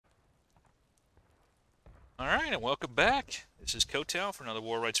Alright, and welcome back. This is Kotal for another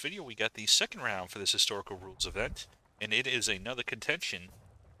War Rights video. We got the second round for this historical rules event, and it is another contention,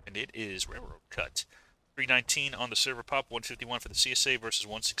 and it is Railroad Cut. 319 on the server pop, 151 for the CSA versus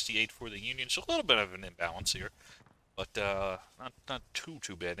 168 for the Union. So a little bit of an imbalance here, but not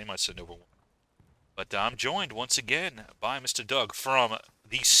too bad. They might send over one. But I'm joined once again by Mr. Doug from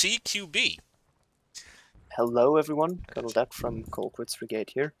the CQB. Hello everyone, Colonel Doug from Colquitt's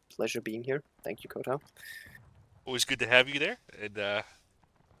Brigade here. Pleasure being here. Thank you, Kota. Always good to have you there. And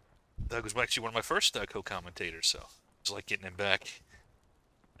Doug was actually one of my first co-commentators, so it was like getting him back.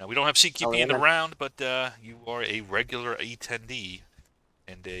 Now, we don't have CQB in the round, but you are a regular attendee,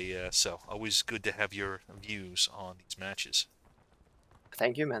 and so always good to have your views on these matches.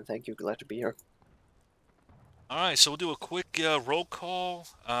 Thank you, man. Thank you. Glad to be here. All right, so we'll do a quick roll call.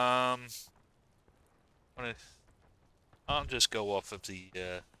 I'll just go off of the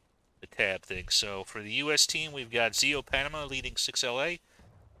tab thing. So for the U.S. team, we've got Zio Panama leading 6LA,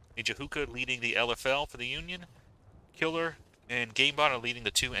 Major Hookah leading the LFL for the Union, Killer and Gamebot are leading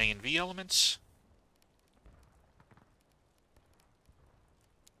the two A and V elements.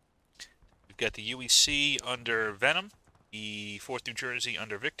 We've got the UEC under Venom, the 4th New Jersey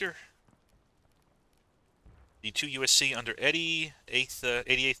under Victor, the 2 USC under Eddie,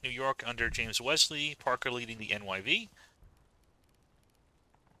 88th New York under James Wesley, Parker leading the NYV.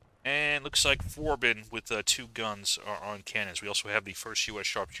 And looks like Forbin with 2 guns are on cannons. We also have the 1st U.S.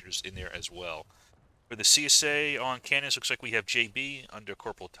 Sharpshooters in there as well. For the CSA on cannons, looks like we have JB under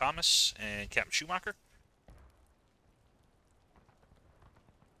Corporal Thomas and Captain Schumacher.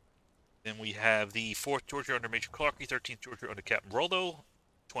 Then we have the 4th Georgia under Major Clarkey, 13th Georgia under Captain Roldo,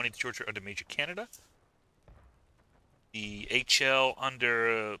 20th Georgia under Major Canada. The HL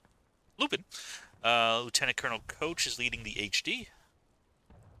under Lupin, Lieutenant Colonel Coach is leading the HD.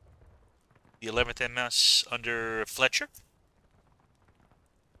 The 11th MS under Fletcher.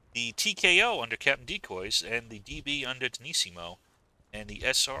 The TKO under Captain Decoys, and the DB under Denisimo, and the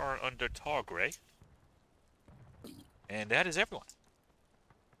SR under Targray. And that is everyone.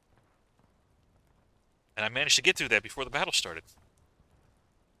 And I managed to get through that before the battle started.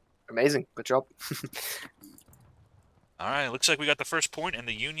 Amazing. Good job. Alright, looks like we got the first point, and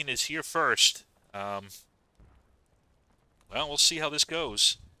the Union is here first. Well, we'll see how this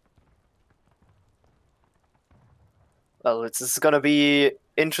goes. Well, it's going to be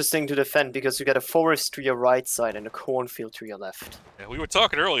interesting to defend because you got a forest to your right side and a cornfield to your left. Yeah, we were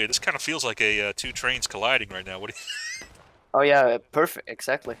talking earlier. This kind of feels like a 2 trains colliding right now. What do you... Oh yeah, perfect.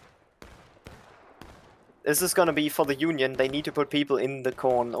 Exactly. This is going to be for the Union. They need to put people in the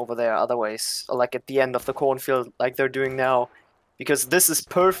corn over there, otherwise, like at the end of the cornfield, like they're doing now. Because this is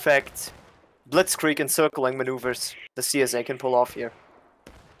perfect blitzkrieg encircling maneuvers the CSA can pull off here.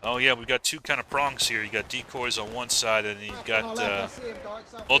 Oh yeah, we've got 2 kind of prongs here. You got decoys on one side, and you've got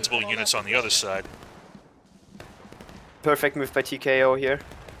multiple units on the other side. Perfect move by TKO here.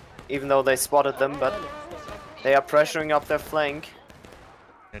 Even though they spotted them, but they are pressuring up their flank.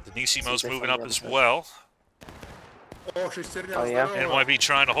 And Denisimo's moving up as well. Oh yeah. NYB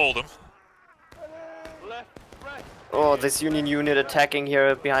trying to hold him. Oh, this Union unit attacking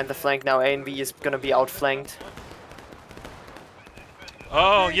here behind the flank now. A and B is going to be outflanked.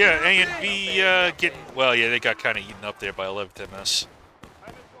 Oh, yeah, A and B getting... Well, yeah, they got kind of eaten up there by 11th MS.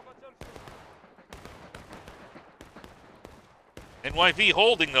 NYV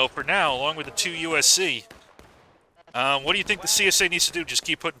holding, though, for now, along with the 2 USC. What do you think the CSA needs to do? Just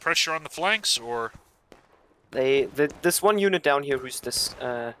keep putting pressure on the flanks, or...? This one unit down here who's this...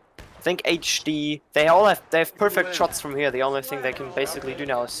 I think HD... They have perfect shots from here. The only thing they can basically do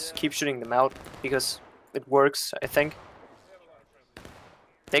now is keep shooting them out, because it works, I think.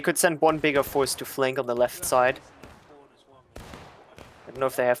 They could send one bigger force to flank on the left side. I don't know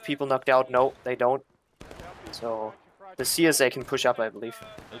if they have people knocked out. No, they don't. So the CSA can push up, I believe.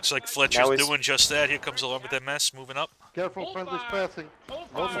 Looks like Fletcher's doing just that. Here comes 11th MS, moving up. Careful, friendly passing.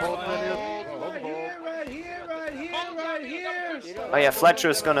 Oh yeah, Fletcher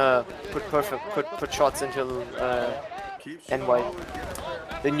is gonna put shots into NY,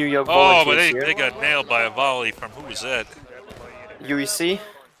 the New York. Oh, but they got nailed by a volley from who was that? UEC.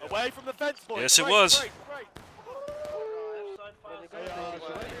 Yes, it was.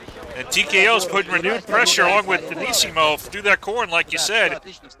 And TKO's putting renewed pressure along with Denisimo through that corn, like you said.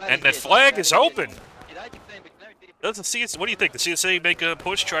 And the flag is open. Does the CSA, what do you think? The CSA make a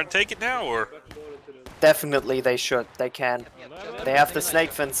push, try to take it now, or? Definitely they should. They can. They have the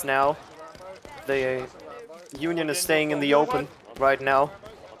snake fence now. The Union is staying in the open right now.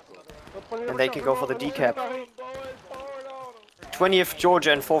 And they can go for the decap. 20th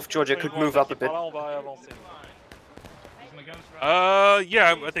Georgia and 4th Georgia could move up a bit.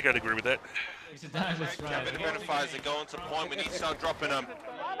 Yeah, I think I'd agree with that. Identifiers, they go on to point, we need to start dropping them.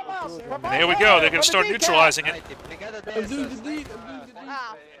 And here we go, they're going to start neutralizing it.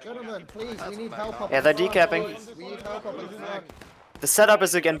 Gentlemen, please, we need help up. Yeah, they're decapping. We need help up. The setup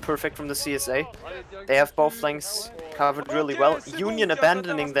is again perfect from the CSA. They have both flanks covered really well. Union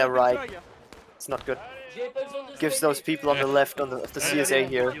abandoning their right. It's not good. Gives those people on the left of the CSA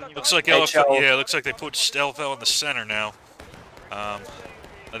here. Looks like LFL, yeah, looks like they put LFL in the center now.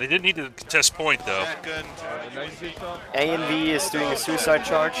 They didn't need to contest point though. ANV is doing a suicide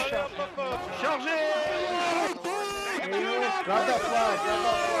charge.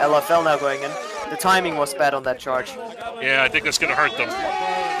 LFL now going in. The timing was bad on that charge. Yeah, I think that's going to hurt them.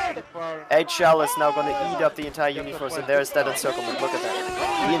 HL is now going to eat up the entire Union force, and there's that encirclement. Look at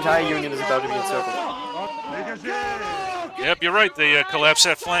that. The entire Union is about to be encircled. Yep, you're right. They collapsed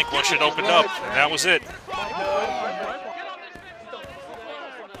that flank once it opened up, and that was it.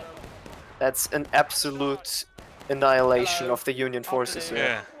 That's an absolute annihilation of the Union forces here.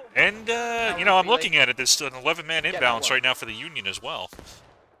 Yeah, and, you know, I'm looking at it. There's an 11-man imbalance right now for the Union as well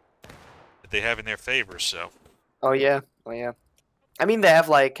that they have in their favor, so. Oh, yeah. Oh, yeah. I mean, they have,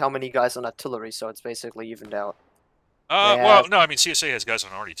 like, how many guys on artillery, so it's basically evened out. Well, no, I mean, CSA has guys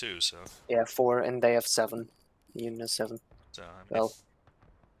on arty too, so. Yeah, 4, and they have 7. The Union has 7. So, I mean, well.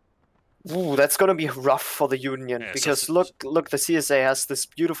 Ooh, that's gonna be rough for the Union, yeah, because look, the CSA has this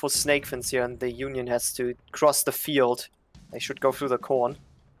beautiful snake fence here, and the Union has to cross the field. They should go through the corn.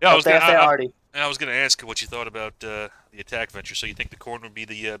 Yeah, I was gonna ask what you thought about the attack venture. So you think the corn would be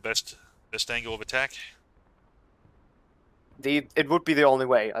the best angle of attack? It would be the only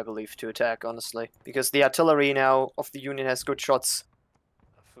way, I believe, to attack, honestly, because the artillery now of the Union has good shots.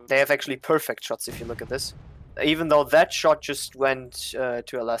 They have actually perfect shots if you look at this. Even though that shot just went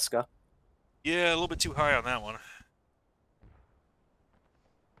to Alaska. Yeah, a little bit too high on that one.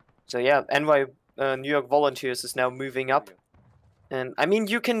 So yeah, New York Volunteers is now moving up. And I mean,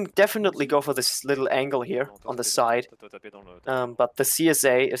 you can definitely go for this little angle here on the side. But the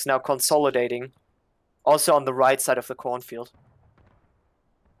CSA is now consolidating also on the right side of the cornfield.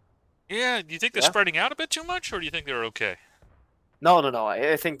 Yeah, do you think they're spreading out a bit too much, or do you think they're okay? No.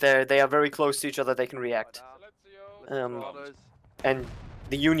 I think they are very close to each other. They can react. And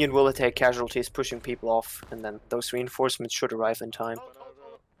the Union will take casualties, pushing people off, and then those reinforcements should arrive in time.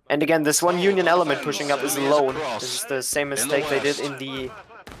 And again, this one Union element pushing up is alone. This is the same mistake they did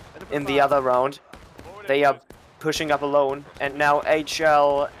in the other round. They are pushing up alone, and now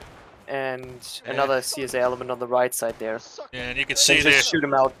HL and another CSA element on the right side there. Yeah, and you can see they just shoot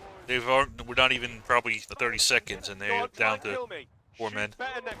them out. We're not even probably the 30 seconds, and they're down to 4 men.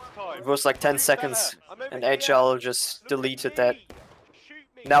 It was like 10 seconds, and HL just deleted that.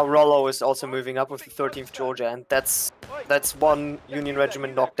 Now Rollo is also moving up with the 13th Georgia, and that's one Union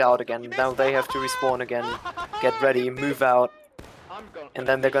regiment knocked out again. Now they have to respawn again, get ready, move out, and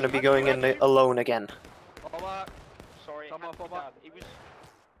then they're going to be going in alone again.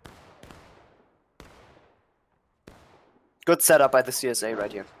 Good setup by the CSA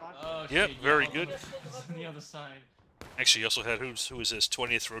right here. Yep, very good. Actually, you also had who is this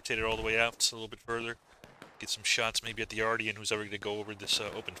 20th rotated all the way out a little bit further. Get some shots maybe at the arty, and who's ever going to go over this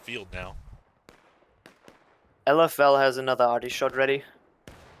open field now. LFL has another arty shot ready,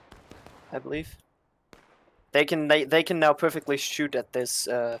 I believe. They can now perfectly shoot at this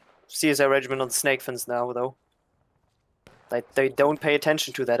CSA regiment on the snake fence now, though. They don't pay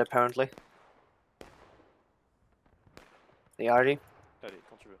attention to that apparently. The arty.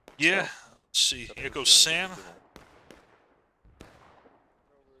 Yeah. Let's see. Here goes Sam.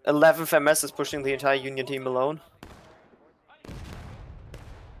 11th MS is pushing the entire Union team alone.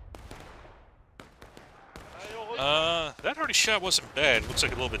 That arty shot wasn't bad. Looks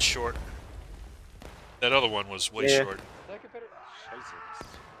like a little bit short. That other one was way short.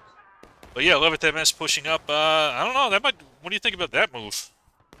 But yeah, 11th MS pushing up. I don't know. What do you think about that move?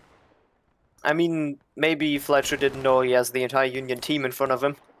 I mean, maybe Fletcher didn't know he has the entire Union team in front of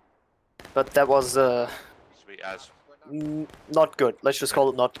him. But that was, not good. Let's just call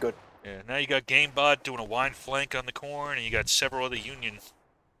it not good. Yeah, now you got Gamebot doing a wine flank on the corn, and you got several other Union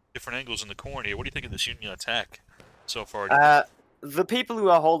different angles in the corn here. What do you think of this Union attack so far? The people who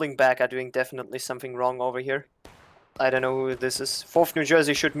are holding back are doing definitely something wrong over here. I don't know who this is. 4th New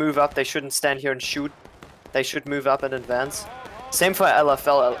Jersey should move up. They shouldn't stand here and shoot. They should move up and advance. Same for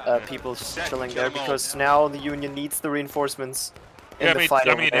LFL people chilling there, because now the Union needs the reinforcements in the fight.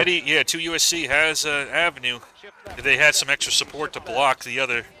 I mean, Eddie, yeah, 2 USC has an avenue. They had some extra support to block the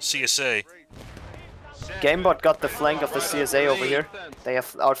other CSA. Gamebot got the flank of the CSA over here. They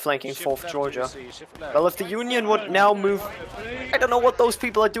have outflanking 4th Georgia. Well, if the Union would now move... I don't know what those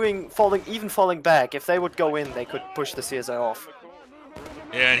people are doing, falling back. If they would go in, they could push the CSA off.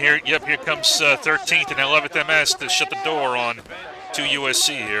 Yeah, and here comes 13th and 11th MS to shut the door on 2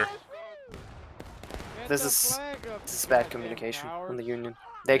 USC here. This is bad communication from the Union.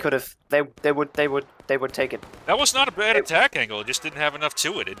 They could have... They would take it. That was not a bad attack angle. It just didn't have enough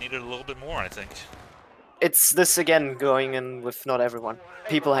to it. It needed a little bit more, I think. It's this again going in with not everyone.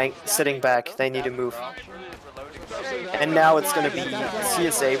 People sitting back, they need to move. And now it's going to be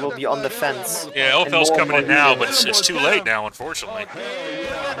CSA will be on the fence. Yeah, LFL's coming in now, but it's too late now, unfortunately.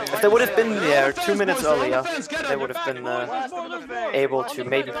 If they would have been there 2 minutes earlier, they would have been able to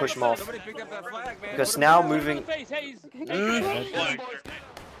maybe push them off. Because now moving...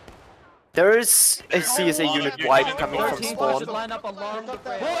 There is a CSA unit wide coming from spawn,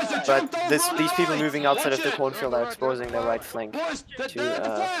 but these people moving outside of the cornfield are exposing their right flank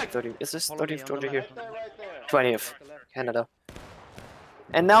to 30. Is this 30th Georgia here? 20th, Canada.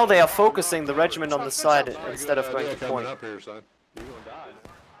 And now they are focusing the regiment on the side instead of going to point.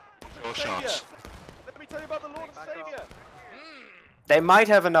 They might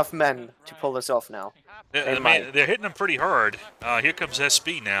have enough men to pull this off now. I mean, they're hitting them pretty hard. Here comes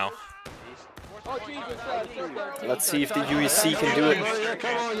SB now. Let's see if the UEC can do it.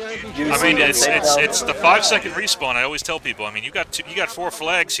 I mean, it's the 5-second respawn. I always tell people. I mean, you got 4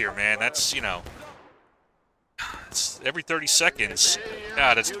 flags here, man. That's, you know, it's every 30 seconds.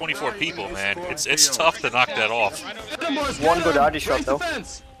 God, it's 24 people, man. It's tough to knock that off. One good arty shot though.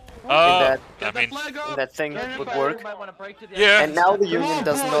 In that thing would work. Yeah. And now the Union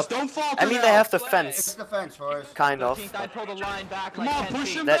does not. I mean, they have the fence, kind of.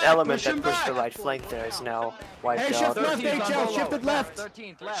 That element that pushed the right flank there is now wiped out. Shifted left.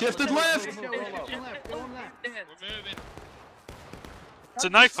 Shifted left. It's a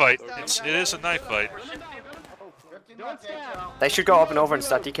knife fight. It is a knife fight. They should go up and over and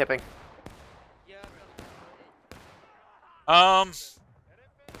start decapping.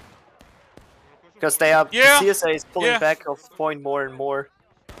 Because they are, the CSA is pulling back off point more and more.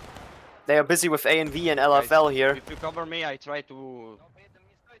 They are busy with A&V and LFL here. If you cover me, I try to...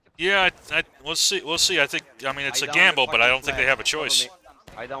 Yeah, we'll see. We'll see. I mean, it's a gamble, but I don't think they have a choice.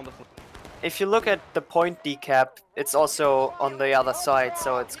 If you look at the point decap, it's also on the other side,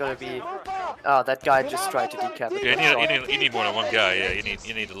 so it's gonna be... Oh, that guy just tried to decap it. Yeah, you need more than one guy. Yeah, you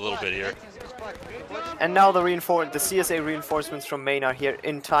need a little bit here. And now the CSA reinforcements from Maine are here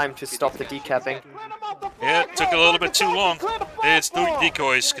in time to stop the decapping. Yeah, it took a little bit too long. It's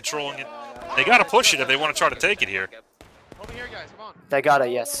decoys controlling it. They gotta push it if they want to try to take it here. They gotta,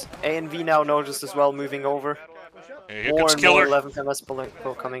 yes. A&V now noticed as well, moving over. Yeah, here comes Killer. More 11th MS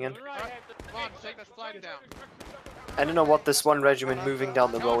pull coming in. I don't know what this one regiment moving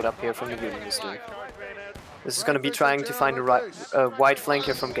down the road up here from the Union is doing. This is gonna be trying to find a wide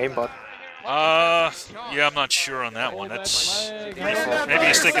flanker from Gamebot. Yeah, I'm not sure on that one. That's maybe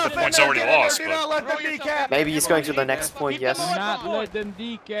he's thinking the point's already lost, but maybe he's going to the next point. Yes.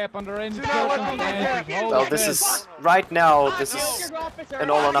 Well, this is right now. This is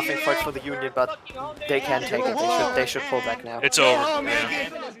an all or nothing fight for the Union, but they can't take it. They should pull back now. It's over.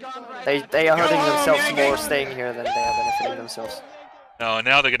 Yeah. They are hurting themselves more staying here than they are benefiting themselves. No, and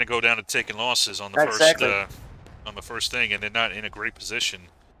now they're going to go down to taking losses on the first thing, and they're not in a great position.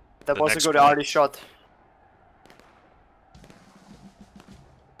 That was a good arty shot.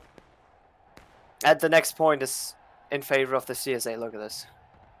 And the next point is in favor of the CSA. Look at this.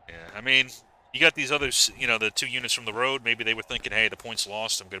 Yeah, I mean, you got these others, you know, the 2 units from the road. Maybe they were thinking, hey, the point's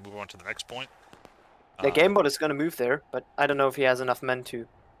lost. I'm going to move on to the next point. The Gamebot is going to move there, but I don't know if he has enough men to.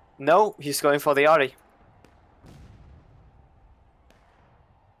 No, he's going for the arty.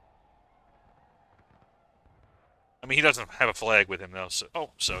 I mean, he doesn't have a flag with him, though,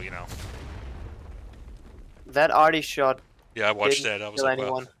 so you know. That arty shot. Yeah, I watched that. I was like,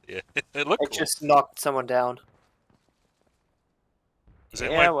 anyone. wow. Yeah, it looked cool. Just knocked someone down. Does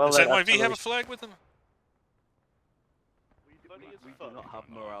NYV have a flag with him? We do not have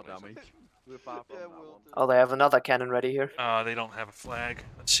morale damage. We're far from that one. Oh, they have another cannon ready here. They don't have a flag.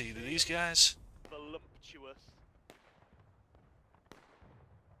 Let's see, do these guys?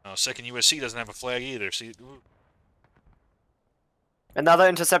 Oh, 2nd USC doesn't have a flag either. See. Ooh. Another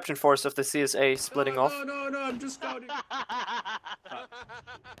interception force of the CSA splitting off. No, I'm just scouting.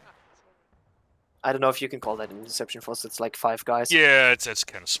 I don't know if you can call that an interception force. It's like 5 guys. Yeah, that's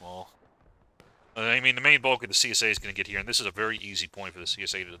kind of small. I mean, the main bulk of the CSA is going to get here, and this is a very easy point for the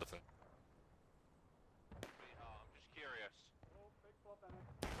CSA to defend.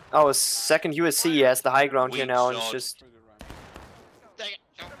 Oh, second USC has the high ground here Weak now, and it's shot. just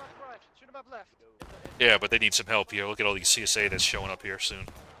Yeah, but they need some help here. Look at all these CSA that's showing up here soon.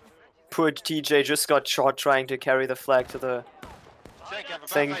 poor TJ just got shot trying to carry the flag to the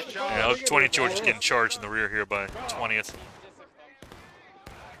thing. Yeah, look, 20th George is getting charged in the rear here by 20th.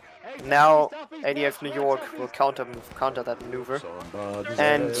 Now, ADF New York will counter that maneuver,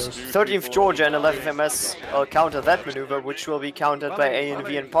 and 13th Georgia and 11th MS will counter that maneuver, which will be countered by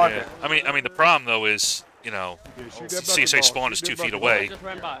ANV and Parker. Yeah. I mean, the problem though is, you know, CSA spawn is 2 feet away.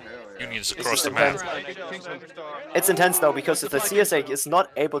 Union's across the map. It's intense though, because if the CSA is not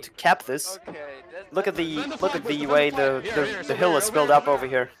able to cap this, look at the way the hill is built up over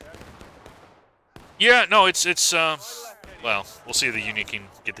here. Yeah, no, it's well, we'll see if the Union can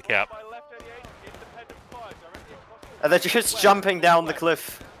get the cap. They're just jumping down the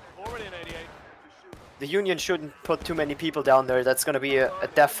cliff. The Union shouldn't put too many people down there. That's going to be a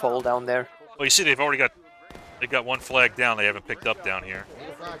death hole down there. Well, you see, they got one flag down. They haven't picked up down here.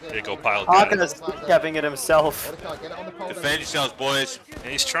 They go pilot. Parker is capping it himself. Defend yourselves, boys. Yeah,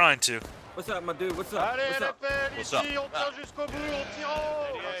 he's trying to. What's up, my dude? What's up? What's up? What's up?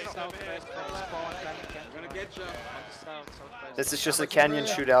 This is just a canyon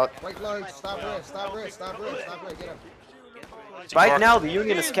shootout. Right now, the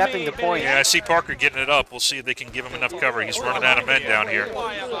Union is capping the point. Yeah, I see Parker getting it up. We'll see if they can give him enough cover. He's running out of men down here.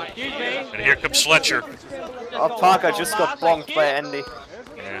 And here comes Fletcher. Oh, Parker just got bonked by Andy.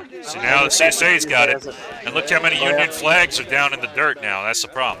 Yeah. See, now the CSA's got it. And look how many Union flags are down in the dirt now. That's the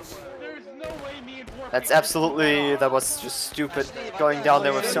problem. That was just stupid, going down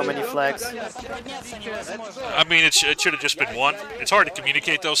there with so many flags. I mean, it should have just been one. It's hard to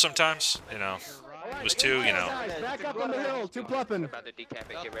communicate, though, sometimes. You know, it was two, you know. Back up on the hill, two plupping. Back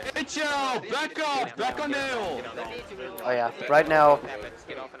up, back on the hill. Oh yeah, right now,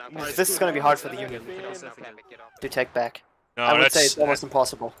 this is going to be hard for the Union to take back. No, I would say it's almost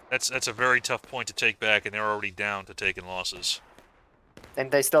impossible. That's a very tough point to take back, and they're already down to taking losses. And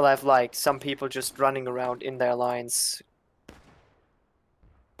they still have, like, some people just running around in their lines.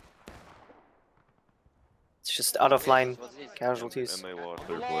 It's just out-of-line casualties.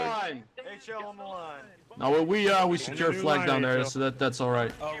 No, we secure flag down there, so that's all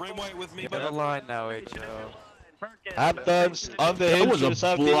right. Get on the line now, HO. Happens on the That hill was to a the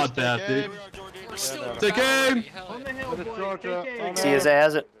southeast. bloodbath, dude. Take aim! CSA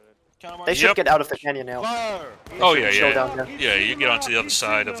has it. They should get out of the canyon now. Oh, yeah, Show down there. yeah. You get onto the other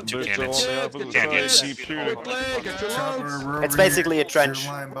side of the two canyons. It's basically a trench.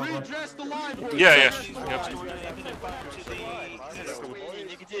 Yeah.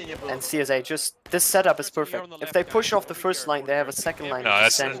 And CSA this setup is perfect. If they push off the first line, they have a second line No, just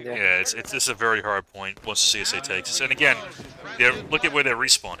that's standing there. yeah. This is a very hard point once the CSA takes it. And again, look at where their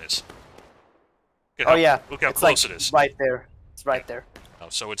respawn is. Oh yeah, Look how it's close like it is. right there. It's right there.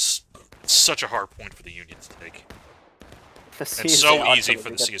 So it's such a hard point for the Union to take. The And so CSA easy for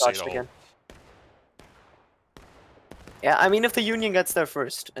the absolutely CSA gets to touched hold. again. Yeah, I mean, if the Union gets there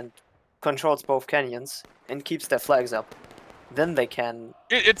first and controls both canyons and keeps their flags up, then they can.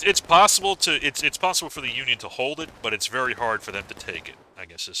 It's possible for the Union to hold it, but it's very hard for them to take it. I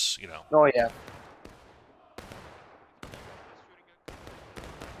guess is Oh yeah.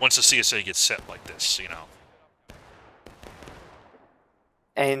 once the CSA gets set like this,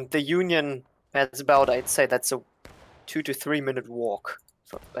 And the Union has about, I'd say that's a 2 to 3 minute walk,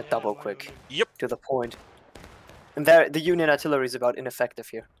 a double quick. Yep. To the point. And there, the Union artillery is about ineffective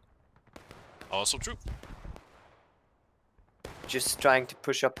here. Also true. Just trying to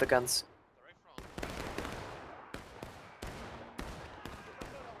push up the guns.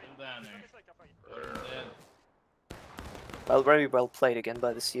 Well, very well played again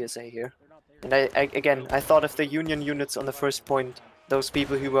by the CSA here. And I thought if the Union units on the first point, those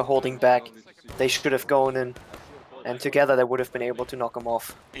people who were holding back, they should have gone in, and together they would have been able to knock them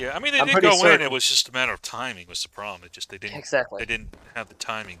off. Yeah, I mean they did go in. It was just a matter of timing was the problem. It just they didn't They didn't have the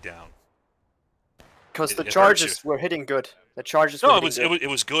timing down. Because the charges were hitting good. The charges. No, it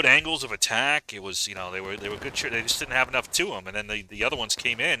was good angles of attack. It was they were good. They just didn't have enough to them, and then the other ones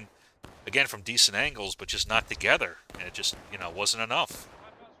came in, again from decent angles, but just not together, and it just wasn't enough.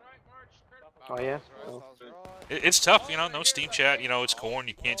 Oh yeah. Oh. It's tough, no Steam chat. It's corn.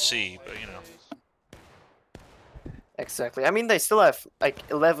 You can't see, but Exactly. I mean, they still have like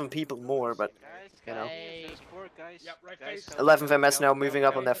 11 people more, but 11th MS now moving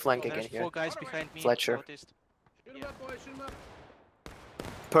up on their flank again here. Fletcher.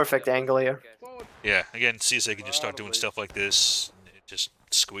 Perfect angle here. Yeah, again, CSA can just start doing stuff like this. It just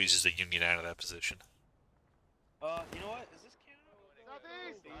squeezes the Union out of that position. You know what? Is this Canada?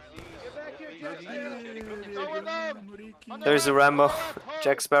 There's a Rambo.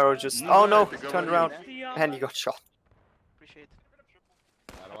 Jack Sparrow just... Oh no! Turned around. And he got shot. Appreciate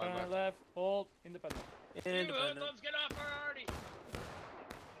Left, hold, independent. Independent. Get off priority.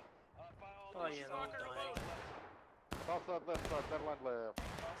 Oh, yeah, South side, left side, deadline left.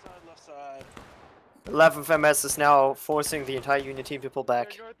 left side. 11th MS is now forcing the entire Union team to pull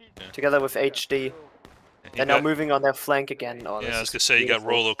back. Together with HD. They're now moving on their flank again. Oh, Yeah, I was gonna say you got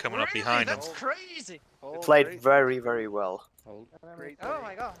Rolo coming up behind him. That's crazy. Played very, very well. Great. Oh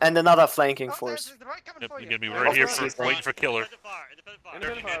my god. And another flanking force. Yep, you're gonna be right here for waiting for killer.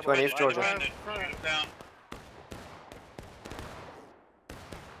 20th Georgia.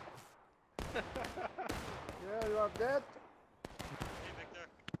 Yeah, you are dead.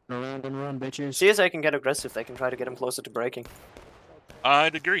 Around and run, bitches. CSA can get aggressive. They can try to get him closer to breaking.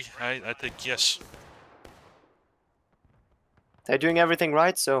 I'd agree. I think yes. They're doing everything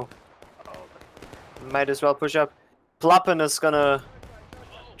right, so might as well push up. Plappen is gonna...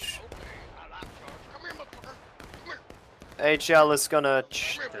 HL is gonna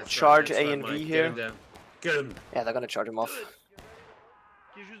charge A and V here. Get him. Yeah, they're gonna charge him off.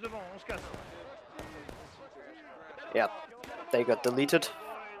 Yeah, they got deleted.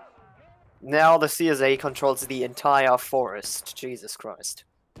 Now the CSA controls the entire forest. Jesus Christ.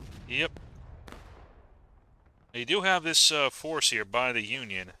 Yep. You do have this force here by the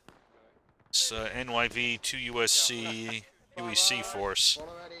Union. It's NYV 2USC UEC force.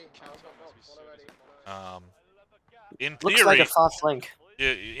 In Looks theory, like a fast flank.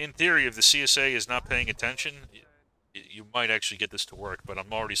 in theory, if the CSA is not paying attention, you might actually get this to work. But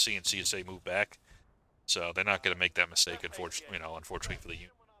I'm already seeing CSA move back, so they're not going to make that mistake. Unfortunately, unfortunately for the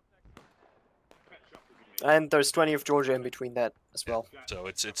Union. And there's 20th Georgia in between that as well. So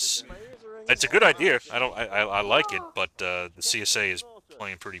it's a good idea. I like it, but the CSA is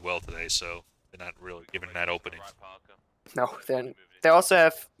playing pretty well today, so they're not really giving that opening. No, then they also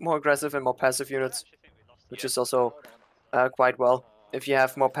have more aggressive and more passive units, which is also quite well. If you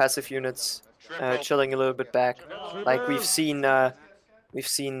have more passive units chilling a little bit back, like we've seen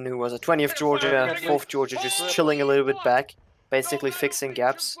who was it, 20th Georgia, 4th Georgia, just chilling a little bit back, basically fixing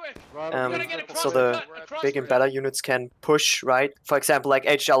gaps, so the big and better units can push, right? For example, like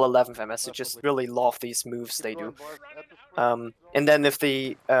HL 11th MS, they just really love these moves they do. And then if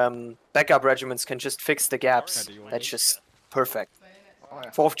the backup regiments can just fix the gaps, that's just perfect.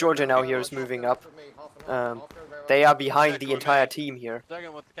 4th Georgia now here is moving up. They are behind the entire team here.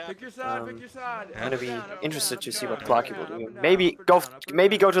 I'm gonna be interested to see what Clarky will do.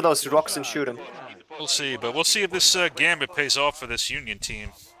 Maybe go to those rocks and shoot him. We'll see, but we'll see if this gambit pays off for this Union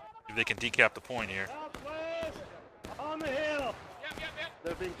team. If they can decap the point here. On the hill!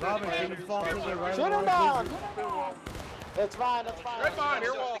 Shoot him down! It's fine, it's fine.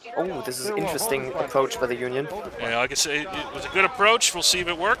 Oh, this is an interesting approach by the Union. Yeah, like I say, it was a good approach. We'll see if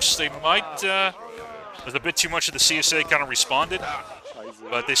it works. They might. There's a bit too much of the CSA kind of responded,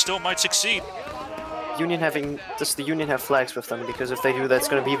 but they still might succeed. The Union have flags with them, because if they do, that's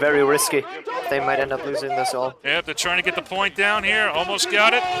going to be very risky. They might end up losing this all. Yep, they're trying to get the point down here. Almost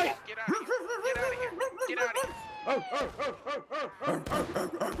got it.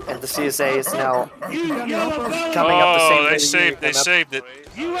 And the CSA is now coming up the same way. They saved it.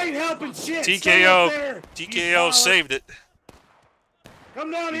 You ain't helping shit! TKO saved it. Come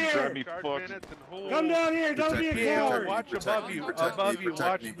down here! Come down here! Don't be a coward! Watch above you. Above you.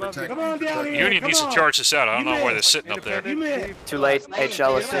 Watch above you. Come on down here! Union needs to charge this out. I don't know why they're sitting up there. You missed! Too late.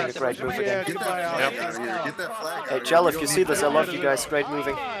 HL is doing a great move again. Get that flag. HL, if you see this, I love you guys. Great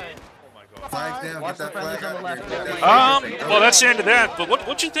moving. Flags down, get that flag out here. Well, that's the end of that. But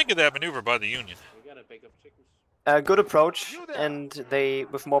what you think of that maneuver by the Union? A good approach, and they,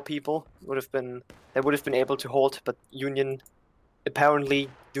 with more people, would have been able to hold. But Union apparently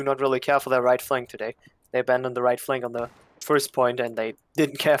do not really care for their right flank today. They abandoned the right flank on the first point, and they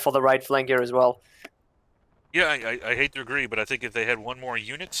didn't care for the right flank here as well. Yeah, I hate to agree, but I think if they had one more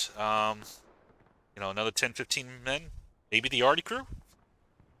unit, another 10, 15 men, maybe the Arty crew.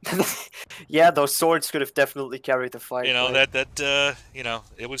 Yeah, those swords could have definitely carried the fight. It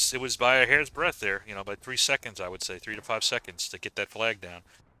was by a hair's breadth there. By 3 seconds, I would say 3 to 5 seconds to get that flag down.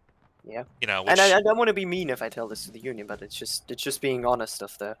 Yeah. Which... And I don't want to be mean if I tell this to the Union, but it's just being honest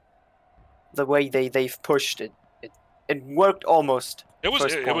of the way they've pushed it. It worked almost. It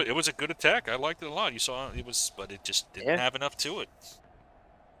was a good attack. I liked it a lot. You saw but it just didn't have enough to it.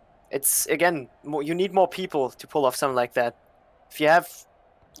 It's again, you need more people to pull off something like that. If you have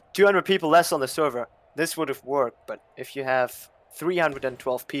 200 people less on the server, this would have worked. But if you have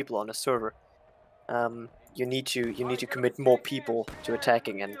 312 people on the server, you need to commit more people to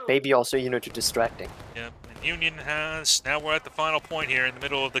attacking and maybe also to distracting. Yep, and Union has... Now we're at the final point here in the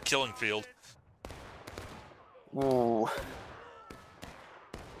middle of the killing field. Ooh.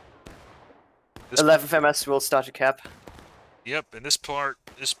 11th MS will start to cap. Yep, and this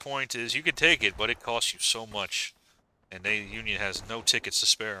point is you can take it, but it costs you so much. And Union has no tickets to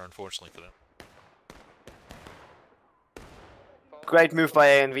spare, unfortunately, for them. Great move by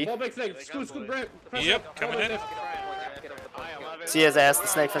ANV. Yep, coming in. CSA has the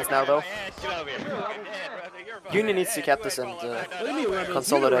snake fence now, though. Union needs to cap this and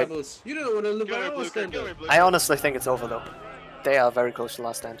consolidate. I honestly think it's over, though. They are very close to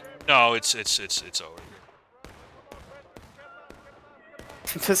last stand. No, it's over.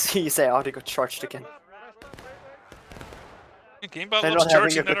 The CSA already got charged again. Gamebot They're loves not having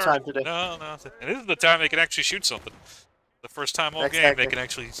charging a good that time today. No. And this is the time they can actually shoot something. The first time all game they can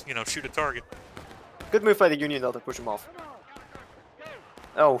actually, shoot a target. Good move by the Union, though, to push him off.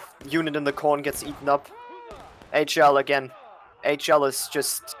 Oh, unit in the corn gets eaten up. HL again. HL is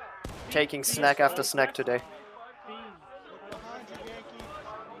just taking snack after snack today.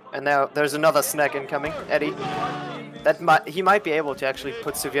 And now there's another snack incoming, Eddie. He might be able to actually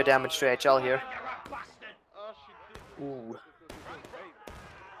put severe damage to HL here. Ooh.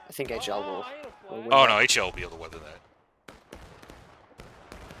 I think HL will win. Oh no, HL will be able to weather that.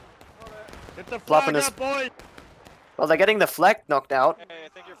 Get the flag is... up, boy! Well, they're getting the flag knocked out.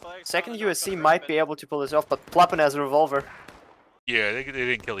 Second USC might be able to pull this off, but Ploppen has a revolver. Yeah, they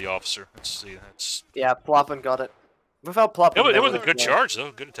didn't kill the officer. Yeah, Ploppen got it. Without Ploppen, it was a good charge,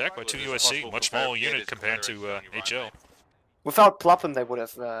 though. Good attack by 2 USC. Much smaller unit compared to HL. Without Ploppen, they would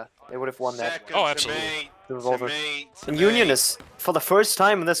have won that. Oh, absolutely. The revolver. And Union is, for the first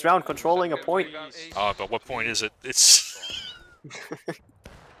time in this round, controlling a point. But what point is it? It's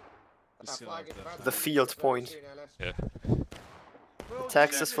the field point. Yeah. The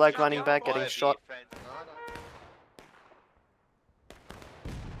Texas flag running back getting shot.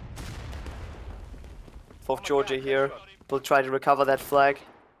 Fourth Georgia here will try to recover that flag.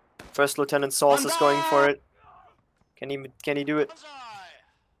 First Lieutenant Sauce is going for it. Can he do it?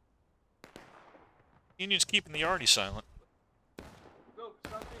 Union's keeping the arty silent.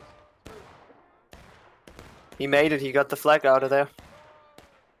 He made it. He got the flag out of there.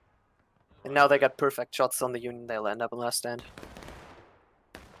 And now they got perfect shots on the Union. They'll end up in last stand.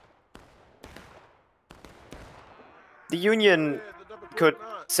 The Union could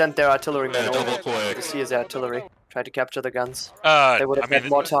send their artillerymen over to see his artillery. Try to capture the guns. They would have had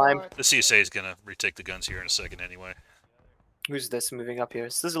more time. The CSA is gonna retake the guns here in a second anyway. Who's this moving up here?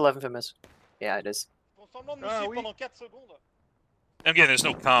 Is this 11th MS? Yeah, it is. Again, there's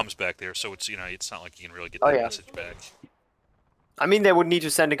no comms back there, so it's it's not like you can really get that message back. I mean, they would need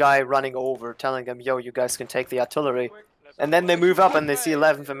to send a guy running over, telling them, "Yo, you guys can take the artillery," and then they move up and they see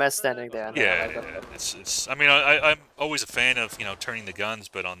 11th MS standing there. Yeah, it's. I mean, I'm always a fan of turning the guns,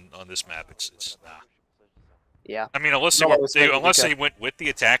 but on this map, it's nah. Yeah. I mean, unless they went with the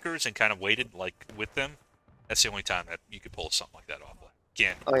attackers and kind of waited with them, that's the only time that you could pull something like that off.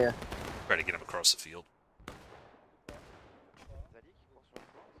 Again. Oh yeah. Try to get them across the field.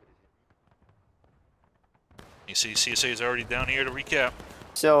 You see, CSA is already down here to recap.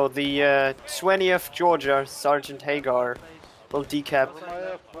 So the 20th Georgia Sergeant Hagar will decap,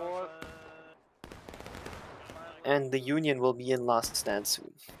 and the Union will be in last stand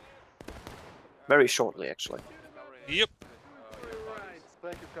soon. Very shortly, actually. Yep.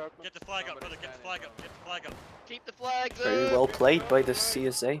 Get the flag up, brother. Get the flag up. Get the flag up. Keep the flags up. Very well played by the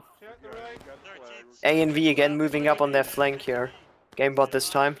CSA. ANV again moving up on their flank here. Gamebot this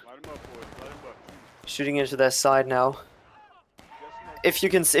time. Shooting into their side now. If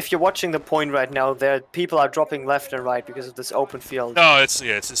you're watching the point right now, people are dropping left and right because of this open field. No, it's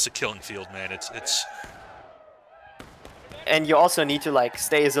a killing field, man. It's. And you also need to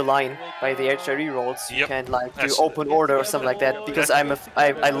stay as a line by the HRE rolls. You can't do open order or something like that because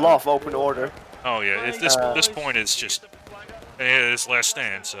I love open order. Oh yeah, if this point is just it's last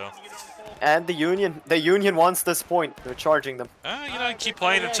stand, so. And the Union wants this point. They're charging them. Keep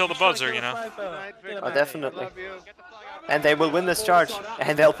playing until the buzzer, Oh, definitely. And they will win this charge,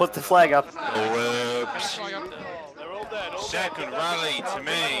 and they'll put the flag up. Second rally to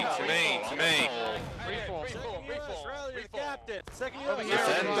me.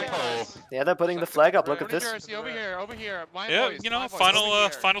 Yeah, they're putting the flag up. Look at this. Over here. Yeah,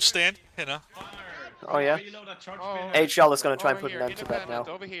 final stand, Oh yeah. HL is gonna try and put an end to that now.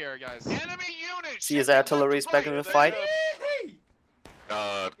 Over here, guys. See his artillery's back in the fight.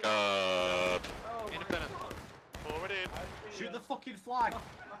 God. Independent. Shoot the fucking flag.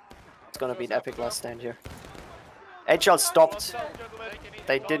 It's gonna be an epic last stand here. HL stopped.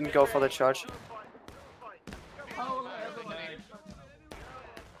 They didn't go for the charge.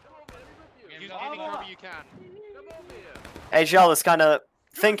 Use any cover you can. HL is kind of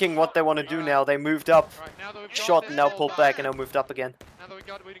thinking what they want to do now. They moved up, Right, now that we've got shot, this, and now fall pulled back, and now moved up again. Now that we've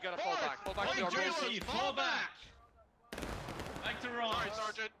got to fall back. Fall back to our base. fall back. Back to Ross. Sorry,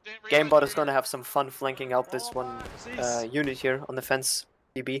 Sergeant. Didn't realize Gamebot we is were going to have some fun flanking out this one unit here on the fence,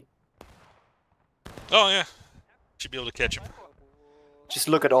 DB. Oh yeah, should be able to catch him. Just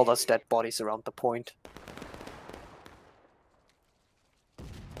look at all those dead bodies around the point.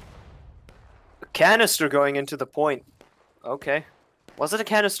 A canister going into the point. Okay. Was it a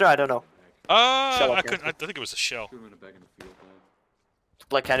canister? I don't know. Shell up I there. couldn't. I think it was a shell.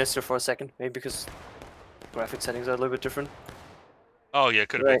 Black canister for a second, maybe because graphic settings are a little bit different. Oh yeah,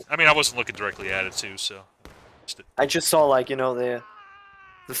 could have Right. been. I mean, I wasn't looking directly at it too, so. I just saw like, you know, the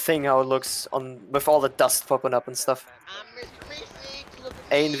thing how it looks on with all the dust popping up and stuff. I'm Mr. Meeseeks, look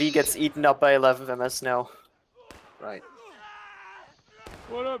at A and V gets eaten up by 11 MS now. Right.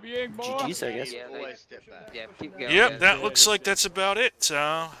 What up, Yang boy? GG's, I guess. Yeah, keep going. Yep, guys. that looks like that's about it.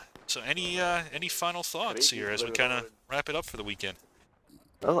 So any final thoughts here as we kind of wrap it up for the weekend?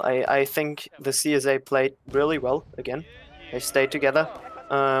 Well, I think the CSA played really well again. They stayed together.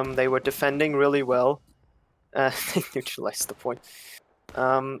 They were defending really well. They neutralized the point.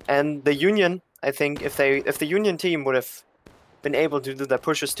 And the Union, I think, if the Union team would have been able to do their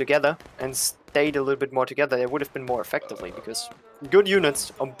pushes together and stayed a little bit more together, they would have been more effectively, because good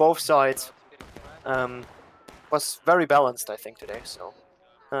units on both sides. Was very balanced, I think, today. So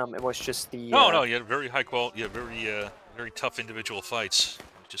it was just the No, you had very high quality, you had very tough individual fights.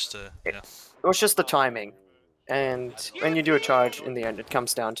 Just yeah. it was just the timing, and when you do a charge, in the end, it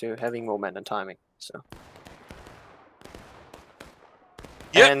comes down to having movement and timing. So.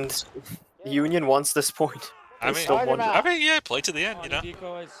 Yep. And Union wants this point. I They mean, still won. yeah, play to the end, you know.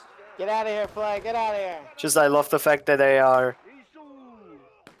 Get out of here, Flag. Get out of here. Just I love the fact that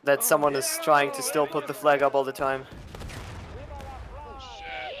that someone is trying to still put the flag up all the time.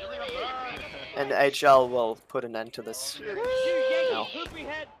 And HL will put an end to this. No.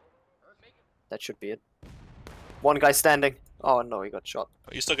 That should be it. One guy standing. Oh no, he got shot.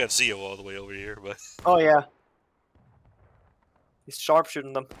 You still got Zio all the way over here, but Oh yeah. He's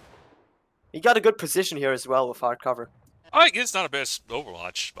sharpshooting them. He got a good position here as well with hard cover. it's not a bad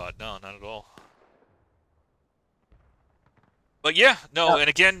Overwatch spot. No, not at all. But yeah, no, and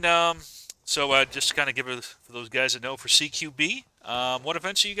again, so just to kind of give it for those guys that know for CQB, what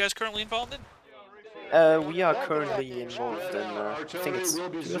events are you guys currently involved in? We are currently involved in, I think it's 2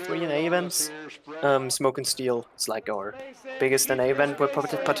 or 3 NA events. Smoke and Steel is like our biggest NA event we're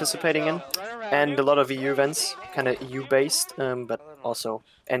participating in. And a lot of EU events, kind of EU based, but also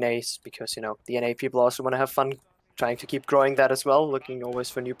NAs, because, you know, the NA people also want to have fun, trying to keep growing that as well, looking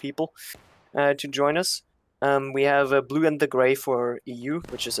always for new people to join us. We have Blue and the Grey for EU,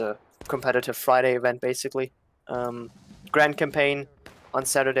 which is a competitive Friday event basically. Grand Campaign on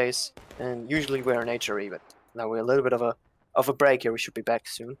Saturdays, and usually we're an HRE, but now we're a little bit of a break here. We should be back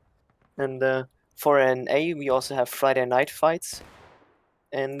soon. And for an A, we also have Friday night fights,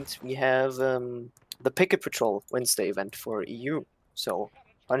 and we have the Picket Patrol Wednesday event for EU. So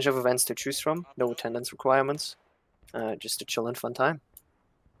bunch of events to choose from, no attendance requirements, just a chill and fun time.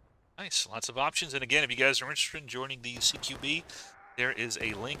 Nice, lots of options. And again, if you guys are interested in joining the CQB, there is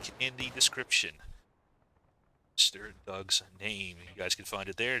a link in the description. Mr. Doug's name. You guys can find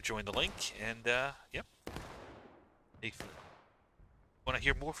it there. Join the link, and yep. If you want to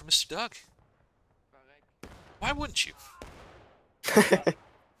hear more from Mr. Doug, why wouldn't you?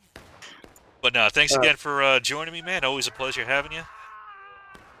 But no, thanks again for joining me, man. Always a pleasure having you.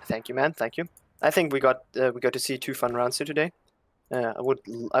 Thank you, man. Thank you. I think we got to see 2 fun rounds here today. I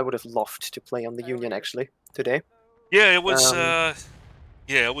would have loved to play on the Union actually today. Yeah, it was. Yeah,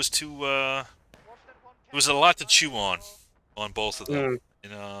 it was too. It was a lot to chew on both of them.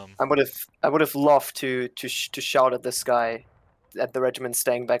 And, I would have loved to shout at this guy, at the regiment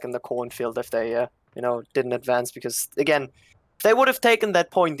staying back in the cornfield if they you know, didn't advance, because again, if they would have taken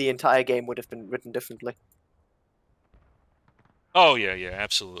that point, the entire game would have been written differently. Oh yeah,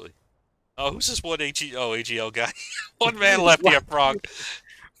 absolutely. Oh, who's this one AGL guy? One man left here, Bronk.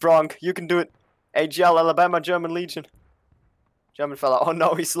 Bronk, you can do it. AGL, Alabama, German Legion. German fella. Oh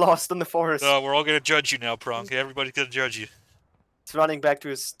no, he's lost in the forest. Oh, we're all gonna judge you now, Bronk. Everybody's gonna judge you. He's running back to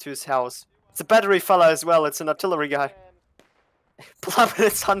his house. It's a battery fella as well. It's an artillery guy.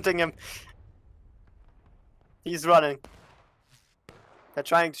 Plummet's hunting him. He's running. They're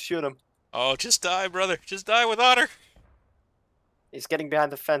trying to shoot him. Oh, just die, brother. Just die with honor. He's getting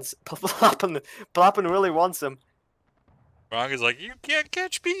behind the fence. Ploppin really wants him. Wrong is like, you can't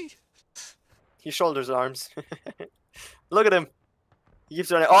catch me. He shoulders arms. Look at him. He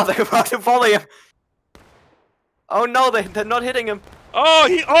keeps running. Oh, they're about to follow him. Oh no, they're not hitting him. Oh,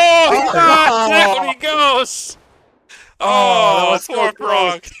 he down he goes. that Oh, was so poor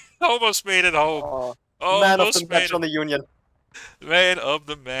close. Gronk. Almost made it home. Oh, man of Almost the made match it. on the Union. Man of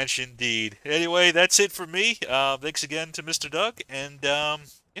the match indeed. Anyway, that's it for me. Thanks again to Mr. Doug, and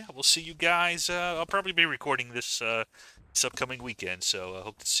yeah, we'll see you guys. I'll probably be recording this this upcoming weekend, so I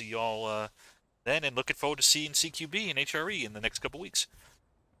hope to see you all then, and looking forward to seeing CQB and HRE in the next couple weeks.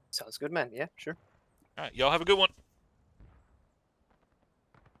 Sounds good, man. Yeah, sure. All right, y'all have a good one.